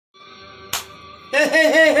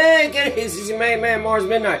Hey, get it easy, man, Mars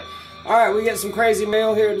Midnight. Alright, we get some crazy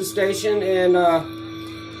mail here at the station, and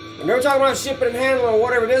when they were talking about shipping and handling or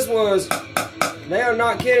whatever this was, they are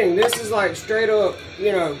not kidding. This is like straight up,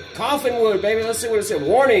 you know, coffin wood, baby. Let's see what it said.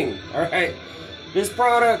 Warning, alright. This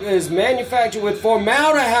product is manufactured with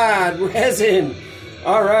formaldehyde resin.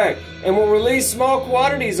 Alright, and will release small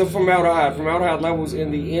quantities of formaldehyde. Formaldehyde levels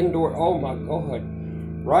in the indoor, oh my god.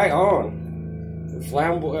 Right on.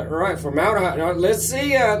 Flammable, right, formaldehyde. Now, let's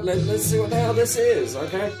see let's see what the hell this is,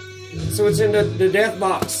 okay? So it's in the death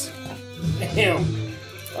box. Damn.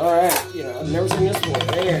 Alright, you know, I've never seen this before.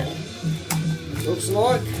 Man. Looks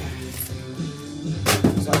like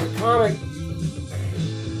a comic.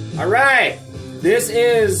 Alright. This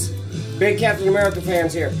is big Captain America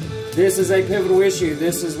fans here. This is a pivotal issue.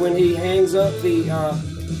 This is when he hangs up the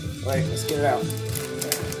wait, let's get it out.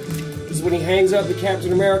 This is when he hangs up the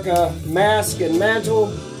Captain America mask and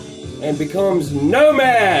mantle and becomes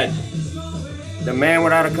Nomad, the man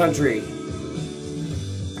without a country.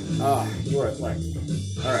 Ah, you want to play.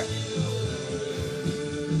 Alright.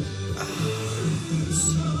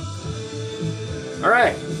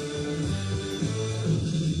 Alright.